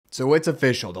So it's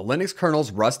official, the Linux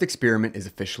kernel's Rust experiment is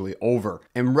officially over,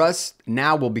 and Rust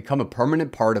now will become a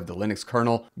permanent part of the Linux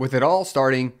kernel, with it all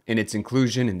starting in its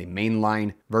inclusion in the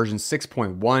mainline version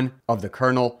 6.1 of the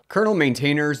kernel. Kernel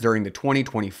maintainers during the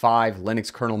 2025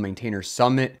 Linux Kernel Maintainers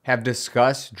Summit have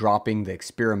discussed dropping the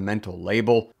experimental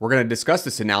label. We're going to discuss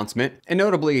this announcement, and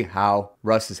notably how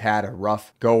Rust has had a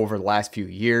rough go over the last few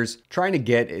years, trying to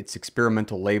get its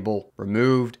experimental label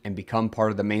removed and become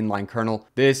part of the mainline kernel.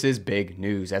 This is big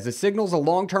news, as it signals a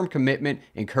long-term commitment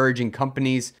encouraging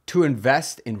companies to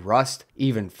invest in Rust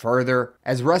even further,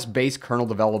 as Rust-based kernel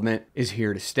development is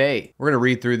here to stay. We're going to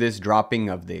read through this dropping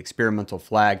of the experimental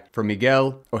flag from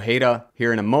Miguel Ojeda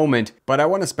here in a moment, but I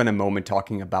want to spend a moment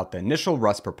talking about the initial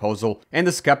Rust proposal and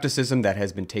the skepticism that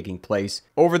has been taking place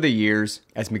over the years,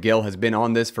 as Miguel has been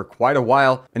on this for quite a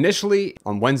while. Initially,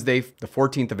 on Wednesday, the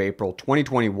 14th of April,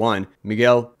 2021,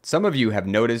 Miguel, some of you have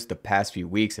noticed the past few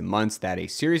weeks and months that a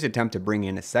serious attempt to bring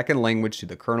in a second language to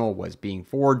the kernel was being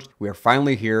forged. We are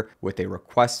finally here with a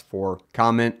request for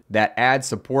comment that adds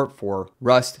support for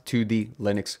Rust to the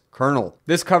Linux kernel.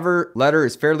 This cover letter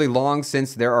is fairly long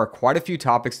since there are quite a few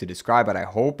topics to describe, but I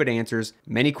hope it answers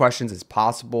many questions as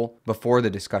possible before the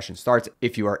discussion starts.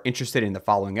 If you are interested in the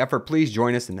following effort, please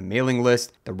join us in the mailing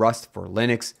list, the Rust for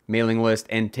Linux mailing list,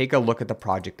 and take a look at the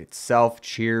project itself.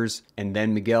 Cheers. And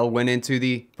then Miguel went into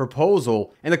the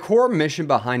proposal and the core mission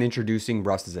behind introducing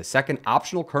Rust as a second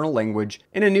optional kernel language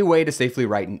and a new way to safely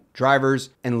write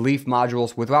drivers and leaf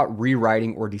modules without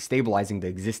rewriting or destabilizing the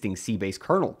existing C-based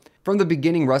kernel. From the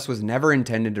beginning, Rust was never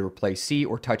intended to replace C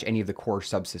or touch any of the core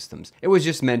subsystems. It was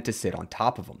just meant to sit on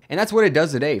top of them. And that's what it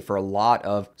does today for a lot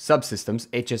of subsystems.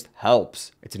 It just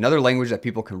helps. It's another language that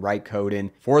people can write code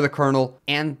in for the kernel.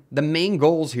 And the main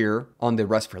goals here on the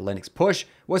Rust for Linux push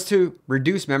was to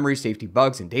reduce memory safety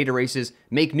bugs and data races,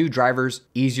 make new drivers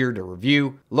easier to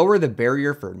review, lower the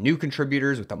barrier for new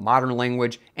contributors with a modern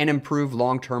language, and improve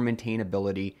long-term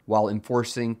maintainability while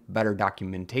enforcing better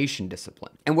documentation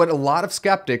discipline. And what a lot of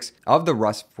skeptics of the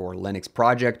Rust for Linux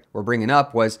project were bringing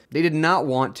up was they did not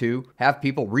want to have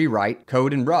people rewrite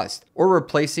code in Rust or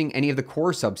replacing any of the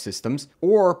core subsystems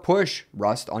or push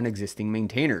Rust on existing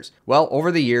maintainers. Well,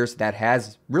 over the years, that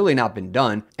has really not been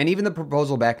done, and even the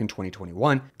proposal back in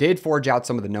 2021 did forge out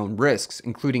some of the known risks,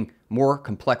 including more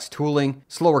complex tooling,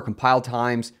 slower compile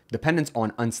times, dependence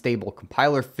on unstable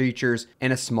compiler features,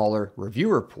 and a smaller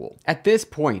reviewer pool. At this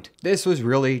point, this was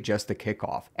really just the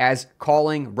kickoff, as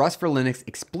calling Rust for Linux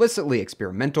explicitly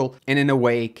experimental and in a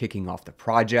way kicking off the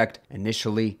project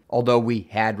initially. Although we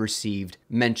had received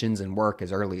mentions and work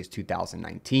as early as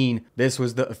 2019, this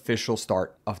was the official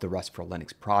start of the Rust for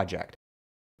Linux project.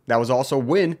 That was also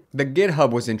when the GitHub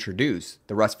was introduced.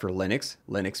 The Rust for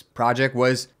Linux project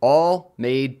was all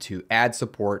made to add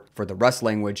support for the Rust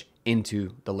language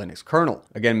into the Linux kernel.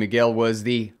 Again, Miguel was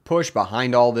the push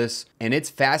behind all this, and it's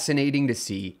fascinating to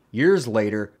see years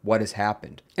later what has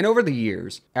happened. And over the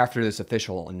years, after this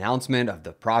official announcement of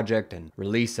the project and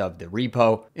release of the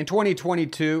repo, in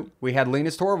 2022, we had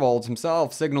Linus Torvalds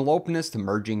himself signal openness to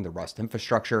merging the Rust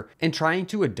infrastructure and trying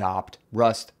to adopt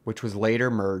Rust, which was later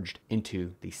merged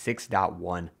into the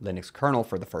 6.1 Linux kernel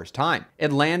for the first time.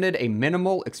 It landed a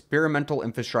minimal experimental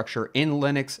infrastructure in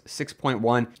Linux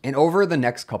 6.1, and over the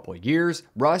next couple of years,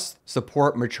 Rust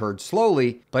support matured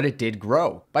slowly, but it did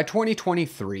grow. By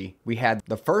 2023, we had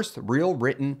the first real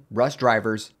written Rust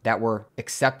drivers that were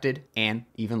accepted and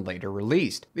even later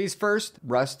released. These first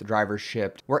Rust drivers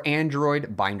shipped were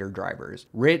Android binder drivers,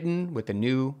 written with the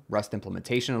new Rust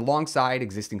implementation alongside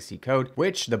existing C code,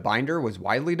 which the binder was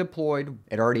widely deployed.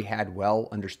 It already had well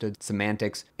understood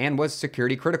semantics and was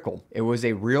security critical. It was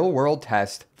a real world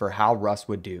test for how Rust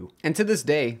would do. And to this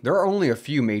day, there are only a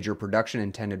few major production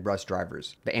intended Rust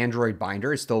drivers. The Android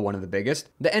binder is still one of the biggest.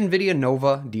 The NVIDIA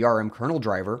Nova DRM kernel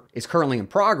driver is currently in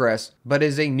progress, but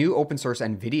is a new open source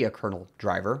NVIDIA kernel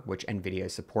driver, which NVIDIA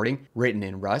is supporting, written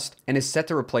in Rust, and is set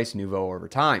to replace Nuvo over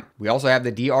time. We also have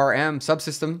the DRM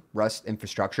subsystem Rust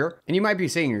infrastructure, and you might be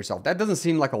saying to yourself, that doesn't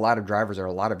seem like a lot of drivers or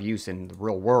a lot of use in the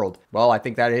real world. Well, I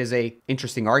think that is a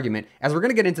interesting argument, as we're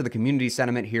going to get into the community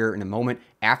sentiment here in a moment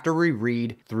after we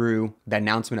read through the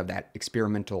announcement of that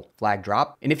experimental flag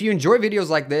drop. And if you enjoy videos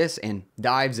like this and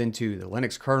dives into the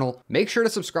Linux kernel, make sure to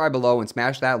subscribe below and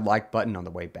smash that like button on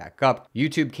the way back up.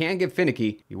 YouTube can get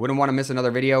finicky. You wouldn't want to miss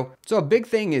another video. So a big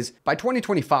thing is by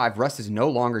 2025, Rust is no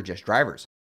longer just drivers.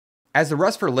 as the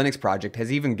Rust for Linux project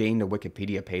has even gained a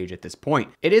Wikipedia page at this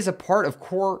point. It is a part of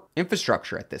core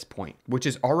infrastructure at this point, which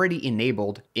is already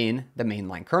enabled in the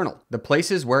mainline kernel. The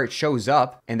places where it shows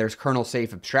up, and there's kernel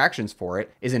safe abstractions for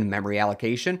it, is in memory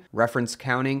allocation, reference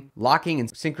counting, locking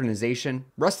and synchronization.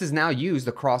 Rust is now used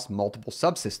across multiple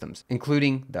subsystems,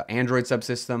 including the Android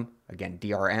subsystem, again,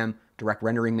 DRM, direct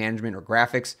rendering management or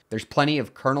graphics. There's plenty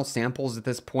of kernel samples at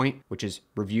this point, which is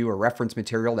review or reference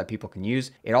material that people can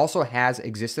use. It also has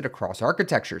existed across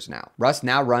architectures now. Rust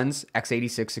now runs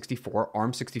x86 64,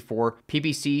 ARM64,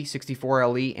 PPC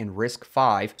 64LE, and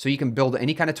RISC-V, so you can build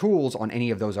any kind of tools on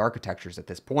any of those architectures at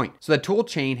this point. So the tool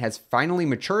chain has finally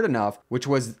matured enough, which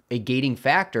was a gating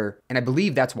factor, and I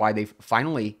believe that's why they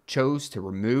finally chose to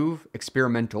remove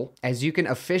experimental, as you can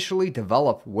officially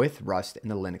develop with Rust in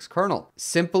the Linux kernel,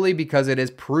 simply because it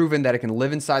is proven that it can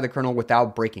live inside the kernel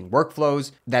without breaking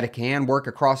workflows, that it can work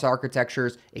across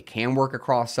architectures, it can work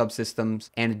across subsystems,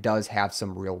 and it does have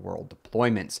some real-world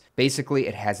deployments. Basically,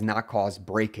 it has not caused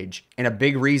breakage, and a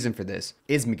big reason for this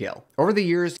is Miguel. Over the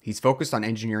years, he's focused on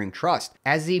engineering trust.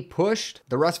 As he pushed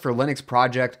the Rust for Linux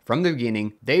project from the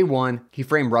beginning, day one, he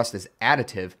framed Rust as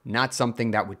additive, not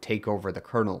something that would take over the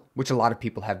kernel, which a lot of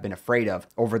people have been afraid of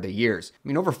over the years. I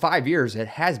mean, over 5 years, it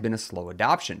has been a slow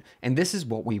adoption, and this is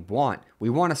what we want. We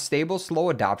want a stable, slow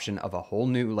adoption of a whole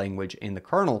new language in the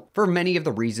kernel for many of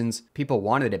the reasons people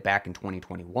wanted it back in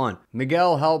 2021.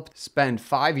 Miguel helped spend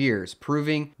 5 years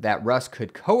proving that Rust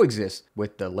could coexist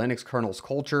with the Linux kernel's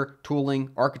culture,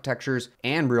 tooling, architectures,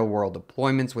 and real-world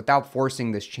deployments without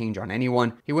forcing this change on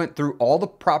anyone. He went through all the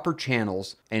proper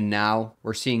channels, and now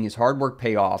we're seeing his hard work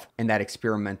pay off and that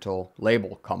experimental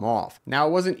label come off. Now,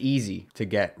 it wasn't easy to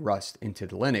get Rust into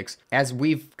the Linux, as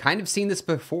we've kind of seen this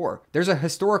before. There's a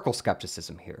historical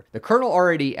skepticism here. The kernel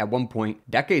already, at one point,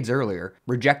 decades earlier,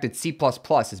 rejected C++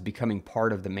 as becoming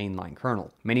part of the mainline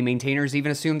kernel. Many maintainers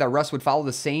even assumed that Rust would follow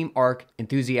the same arc,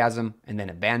 enthusiasm, and then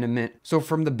abandonment. So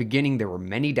from the beginning, there were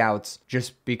many doubts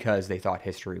just because they thought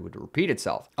history would repeat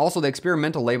itself. Also, the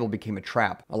experimental label became a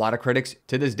trap. A lot of critics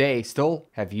to this day still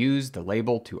have used the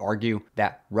label to argue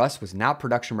that Rust was not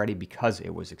production ready because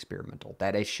it was experimental,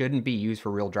 that it shouldn't be used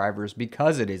for real drivers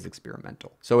because it is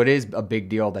experimental. So it is a big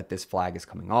deal that this flag is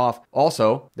coming off.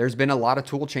 Also, there's been a lot of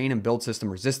toolchain and build system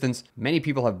resistance. Many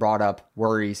people have brought up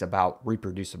worries about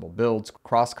reproducible builds,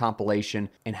 cross-compilation,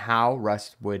 and how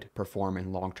Rust would perform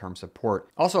in long-term support.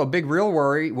 Also, a big real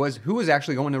worry was who was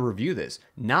actually going to review this.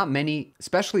 Not many,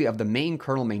 especially of the main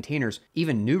kernel maintainers,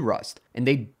 even knew Rust, and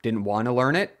they didn't want to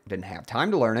learn it, didn't have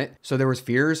time to learn it, so there was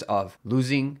fears of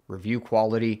losing review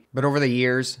quality. But over the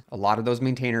years, a lot of those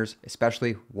maintainers,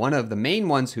 especially one of the main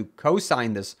ones who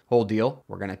co-signed this whole deal,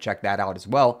 we're going to check that out as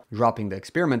well, dropping the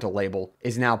experimental label,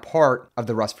 is now part of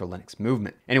the Rust for Linux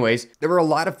movement. Anyways, there were a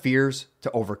lot of fears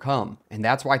to overcome, and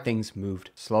that's why things moved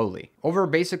slowly. Over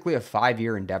basically a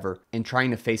 5-year endeavor in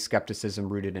trying to face skepticism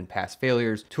rooted in past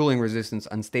failures, tooling resistance,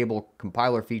 unstable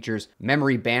compiler features,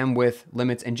 memory bandwidth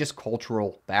limits, and just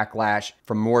cultural backlash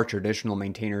from more traditional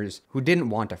maintainers who didn't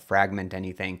want to fragment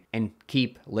anything and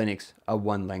keep Linux a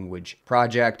one-language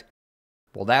project.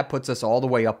 Well, that puts us all the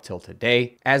way up till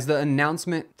today, as the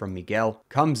announcement from Miguel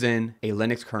comes in a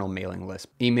Linux kernel mailing list.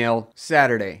 Email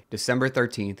Saturday, December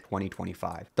 13th,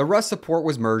 2025. The Rust support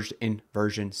was merged in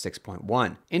version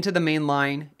 6.1 into the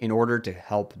mainline in order to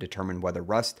help determine whether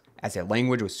Rust as a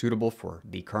language was suitable for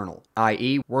the kernel,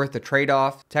 i.e. worth the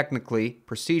trade-off technically,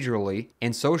 procedurally,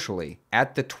 and socially.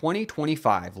 At the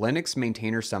 2025 Linux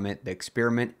Maintainer Summit, the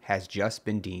experiment has just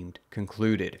been deemed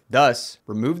concluded. Thus,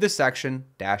 remove the section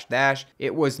 --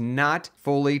 it was not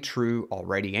fully true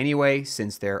already anyway,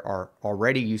 since there are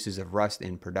already uses of Rust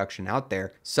in production out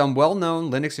there. Some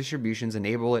well-known Linux distributions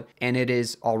enable it, and it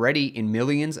is already in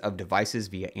millions of devices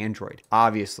via Android.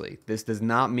 Obviously, this does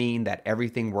not mean that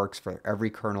everything works for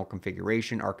every kernel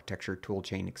configuration, architecture,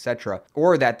 toolchain, etc.,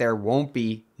 or that there won't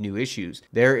be new issues.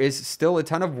 There is still a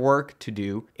ton of work to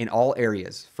do in all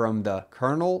areas, from the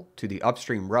kernel to the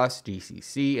upstream Rust,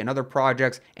 GCC, and other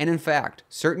projects, and in fact,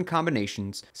 certain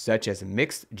combinations such as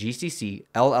mixed GCC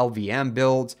LLVM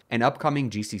builds and upcoming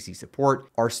GCC support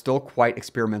are still quite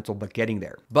experimental but getting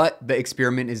there. But the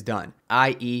experiment is done,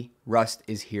 i.e. Rust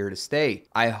is here to stay.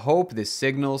 I hope this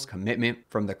signals commitment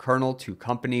from the kernel to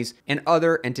companies and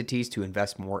other entities to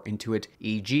invest more into it,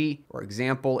 e.g., for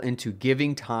example, into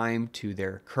giving time to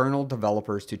their kernel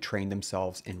developers to train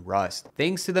themselves in Rust.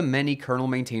 Thanks to the many kernel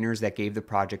maintainers that gave the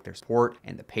project their support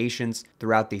and the patience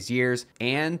throughout these years,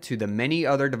 and to the many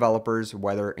other developers,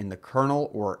 whether in the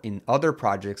kernel or in other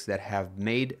projects that have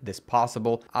made this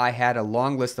possible, I had a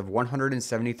long list of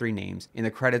 173 names in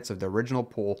the credits of the original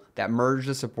pool that merged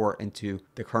the support into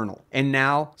the kernel. And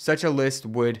now such a list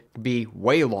would be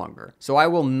way longer, so I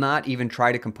will not even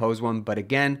try to compose one. But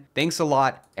again, thanks a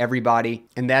lot, everybody.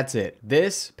 And that's it.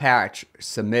 This patch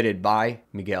submitted by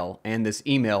Miguel and this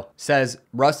email says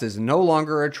Rust is no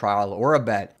longer a trial or a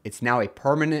bet. It's now a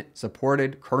permanent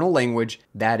supported kernel language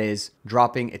that is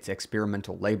dropping its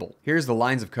experimental label. Here's the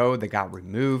lines of code that got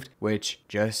removed, which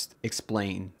just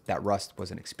explain that Rust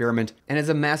was an experiment, and is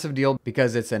a massive deal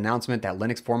because it's an announcement that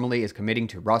Linux formally is committing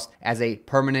to Rust as a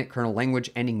permanent kernel language,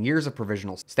 ending years of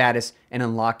provisional status and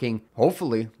unlocking,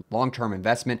 hopefully, long-term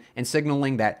investment, and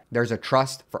signaling that there's a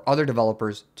trust for other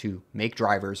developers to make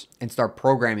drivers and start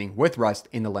programming with Rust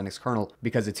in the Linux kernel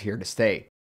because it's here to stay.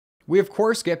 We of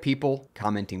course get people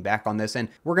commenting back on this, and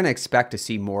we're going to expect to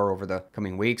see more over the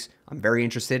coming weeks. I'm very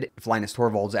interested if Linus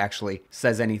Torvalds actually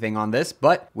says anything on this,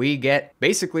 but we get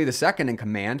basically the second in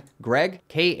command. Greg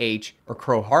KH, or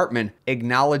Crow Hartman,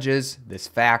 acknowledges this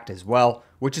fact as well,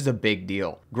 which is a big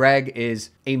deal. Greg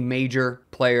is a major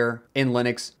player in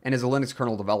Linux and is a Linux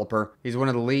kernel developer. He's one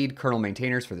of the lead kernel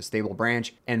maintainers for the stable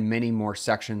branch and many more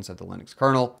sections of the Linux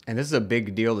kernel. And this is a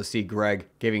big deal to see Greg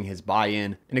giving his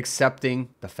buy-in and accepting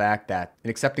the fact that the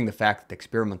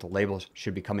experimental labels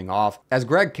should be coming off, as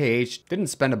Greg KH didn't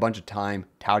spend a bunch of time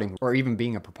touting or even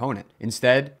being a proponent.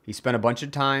 Instead, he spent a bunch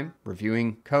of time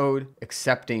reviewing code,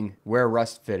 accepting where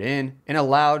Rust fit in, and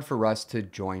allowed for Rust to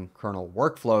join kernel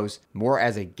workflows more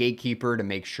as a gatekeeper to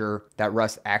make sure that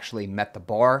Rust actually met the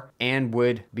bar and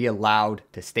would be allowed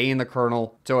to stay in the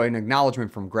kernel. So an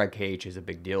acknowledgement from Greg KH is a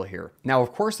big deal here. Now,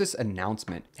 of course, this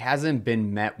announcement hasn't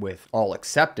been met with all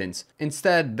acceptance.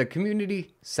 Instead, the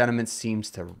community sentiment seems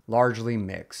to largely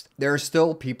mixed. There are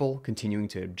still people continuing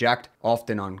to object,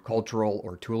 often on cultural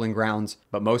or tooling grounds,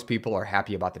 but most people are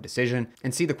happy about the decision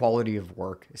and see the quality of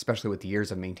work, especially with the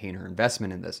years of maintainer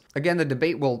investment in this. Again, the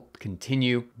debate will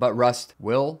continue, but Rust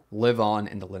will live on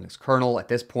in the Linux kernel. At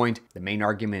this point, the main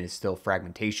argument is still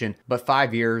fragmentation, but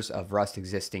 5 years of Rust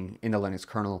existing in the Linux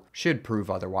kernel should prove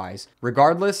otherwise.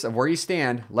 Regardless of where you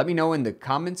stand, let me know in the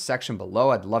comments section below.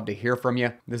 I'd love to hear from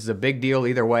you. This is a big deal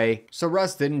either way. So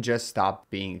Rust didn't just stop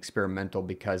being experimental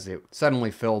because it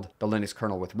suddenly filled the Linux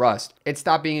kernel with Rust. It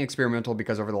stopped being experimental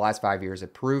because over the last 5 years,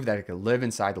 it proved that it could live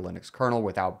inside the Linux kernel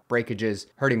without breakages,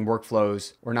 hurting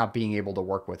workflows, or not being able to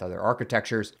work with other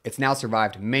architectures. It's now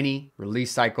survived many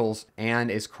release cycles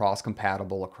and is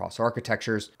cross-compatible across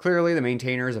architectures. Clearly, the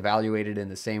maintainers evaluated in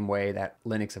the same way that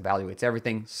Linux evaluates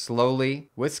everything, slowly,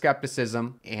 with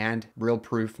skepticism, and real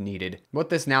proof needed. What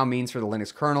this now means for the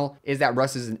Linux kernel is that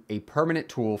Rust is a permanent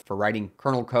tool for writing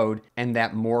kernel code and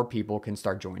that more people can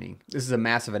start joining. This is a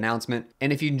massive announcement,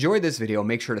 and if you enjoyed this video,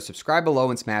 make sure to subscribe below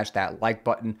and smash that like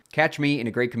button. Catch me in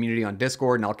a great community on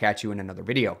Discord, and I'll catch you in another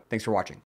video. Thanks for watching.